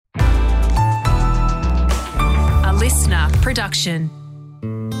listener production.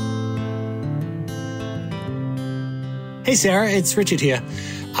 Hey Sarah, it's Richard here.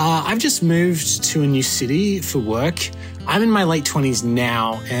 I've just moved to a new city for work. I'm in my late 20s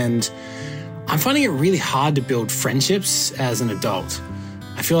now, and I'm finding it really hard to build friendships as an adult.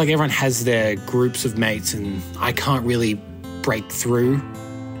 I feel like everyone has their groups of mates, and I can't really break through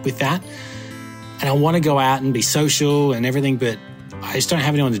with that. And I want to go out and be social and everything, but I just don't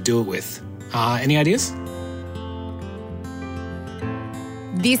have anyone to do it with. Any ideas?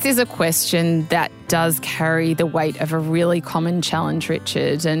 This is a question that does carry the weight of a really common challenge,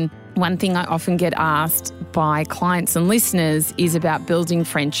 Richard. And one thing I often get asked by clients and listeners is about building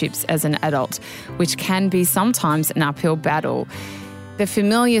friendships as an adult, which can be sometimes an uphill battle. The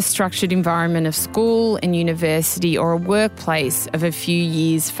familiar structured environment of school and university or a workplace of a few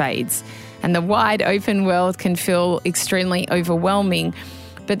years fades, and the wide open world can feel extremely overwhelming.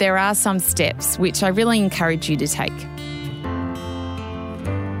 But there are some steps which I really encourage you to take.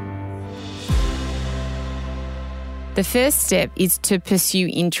 The first step is to pursue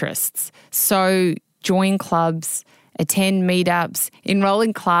interests. So join clubs, attend meetups, enroll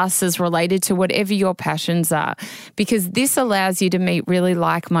in classes related to whatever your passions are, because this allows you to meet really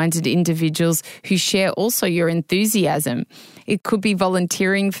like-minded individuals who share also your enthusiasm. It could be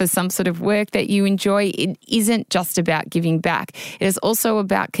volunteering for some sort of work that you enjoy. It isn't just about giving back. It is also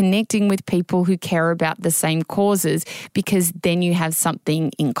about connecting with people who care about the same causes, because then you have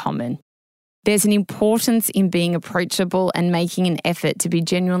something in common. There's an importance in being approachable and making an effort to be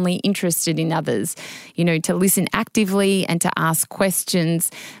genuinely interested in others, to listen actively and to ask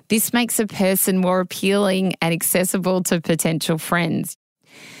questions. This makes a person more appealing and accessible to potential friends.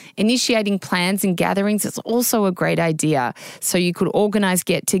 Initiating plans and gatherings is also a great idea. So you could organise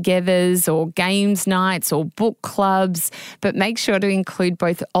get-togethers or games nights or book clubs, but make sure to include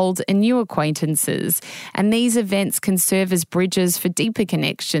both old and new acquaintances. And these events can serve as bridges for deeper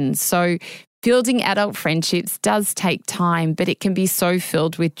connections. So building adult friendships does take time, but it can be so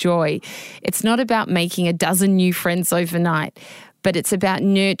filled with joy. It's not about making a dozen new friends overnight, but it's about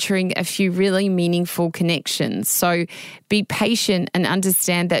nurturing a few really meaningful connections. So be patient and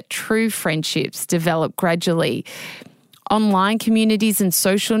understand that true friendships develop gradually. Online communities and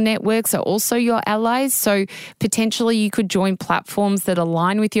social networks are also your allies, so potentially you could join platforms that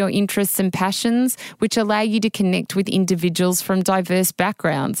align with your interests and passions, which allow you to connect with individuals from diverse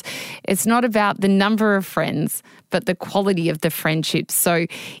backgrounds. It's not about the number of friends, but the quality of the friendships. So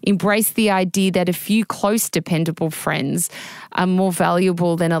embrace the idea that a few close, dependable friends are more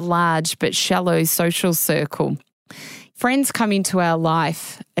valuable than a large but shallow social circle. Friends come into our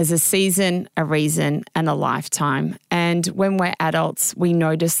life as a season, a reason, and a lifetime. And when we're adults, we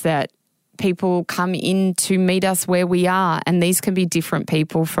notice that people come in to meet us where we are. And these can be different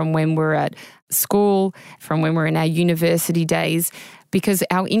people from when we're at school, from when we're in our university days, because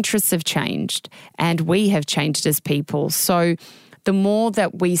our interests have changed and we have changed as people. So the more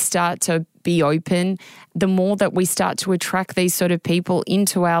that we start to be open, the more that we start to attract these sort of people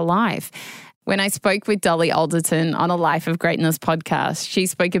into our life. When I spoke with Dolly Alderton on a Life of Greatness podcast, she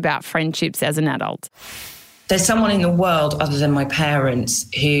spoke about friendships as an adult. There's someone in the world other than my parents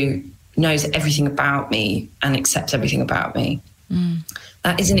who knows everything about me and accepts everything about me.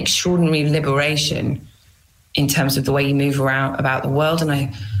 That is an extraordinary liberation in terms of the way you move around about the world. And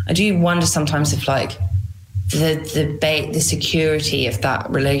I do wonder sometimes if the security of that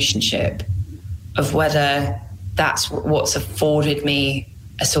relationship, of whether that's what's afforded me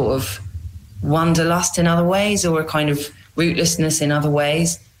a sort of wanderlust in other ways, or a kind of rootlessness in other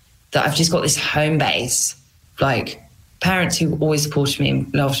ways, that I've just got this home base, like parents who always supported me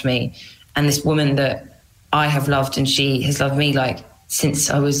and loved me, and this woman that I have loved and she has loved me like since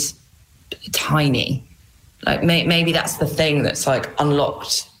I was tiny. Like maybe that's the thing that's like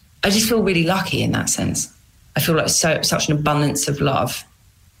unlocked. I just feel really lucky in that sense. I feel like such an abundance of love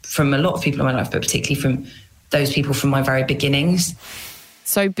from a lot of people in my life, but particularly from those people from my very beginnings.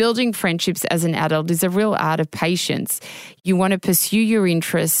 So building friendships as an adult is a real art of patience. You want to pursue your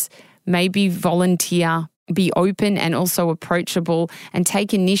interests, maybe volunteer, be open and also approachable, and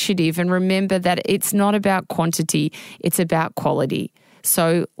take initiative. And remember that it's not about quantity, it's about quality.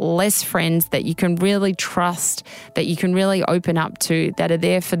 So less friends that you can really trust, that you can really open up to, that are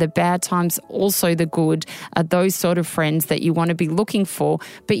there for the bad times, also the good, are those sort of friends that you want to be looking for.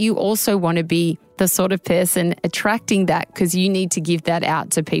 But you also want to be the sort of person attracting that, because you need to give that out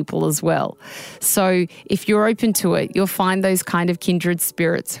to people as well. So if you're open to it, you'll find those kind of kindred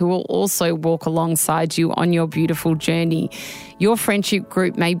spirits who will also walk alongside you on your beautiful journey. Your friendship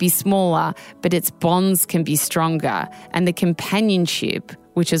group may be smaller, but its bonds can be stronger, and the companionship,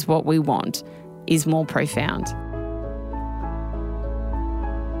 which is what we want, is more profound.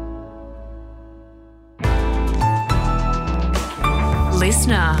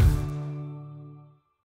 listener.